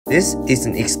This is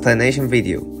an explanation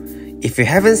video. If you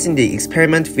haven't seen the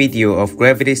experiment video of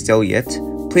gravity cell yet,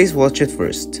 please watch it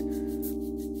first.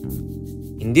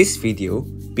 In this video,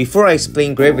 before I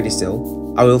explain gravity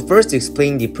cell, I will first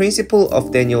explain the principle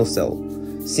of Daniell cell,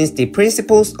 since the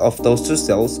principles of those two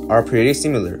cells are pretty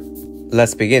similar.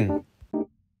 Let's begin.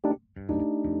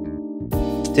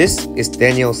 This is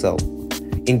Daniell cell.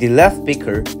 In the left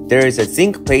beaker, there is a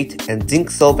zinc plate and zinc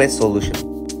sulfate solution.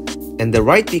 And the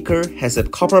right beaker has a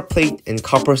copper plate and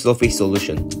copper sulfate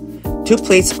solution. Two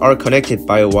plates are connected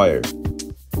by a wire.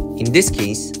 In this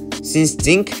case, since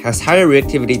zinc has higher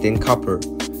reactivity than copper,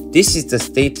 this is the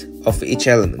state of each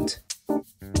element.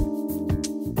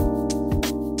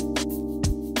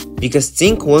 Because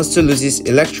zinc wants to lose its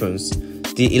electrons,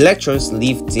 the electrons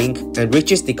leave zinc and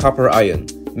reaches the copper ion,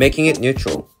 making it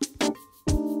neutral.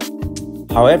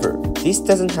 However, this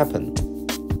doesn't happen.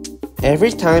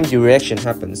 Every time the reaction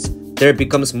happens, there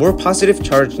becomes more positive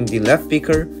charge in the left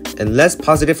beaker and less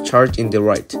positive charge in the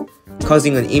right,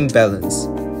 causing an imbalance.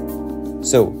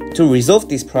 So, to resolve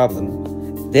this problem,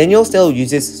 Daniell cell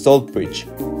uses salt bridge,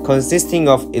 consisting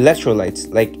of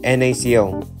electrolytes like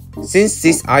NaCl. Since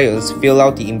these ions fill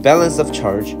out the imbalance of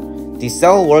charge, the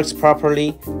cell works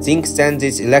properly, zinc sends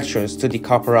its electrons to the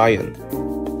copper ion.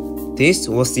 This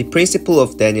was the principle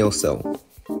of Daniell cell.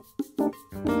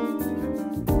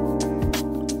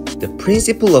 The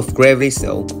principle of gravity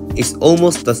cell is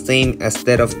almost the same as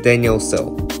that of Daniell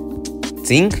cell.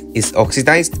 Zinc is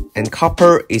oxidized and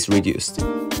copper is reduced.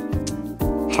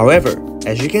 However,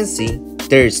 as you can see,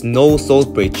 there is no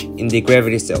salt bridge in the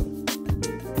gravity cell.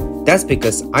 That's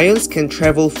because ions can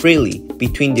travel freely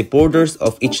between the borders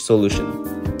of each solution.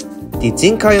 The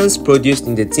zinc ions produced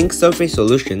in the zinc sulfate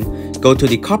solution go to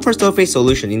the copper sulfate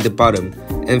solution in the bottom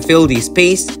and fill the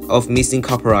space of missing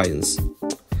copper ions.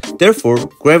 Therefore,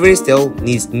 gravity cell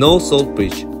needs no salt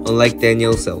bridge, unlike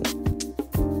Daniell cell.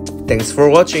 Thanks for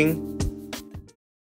watching!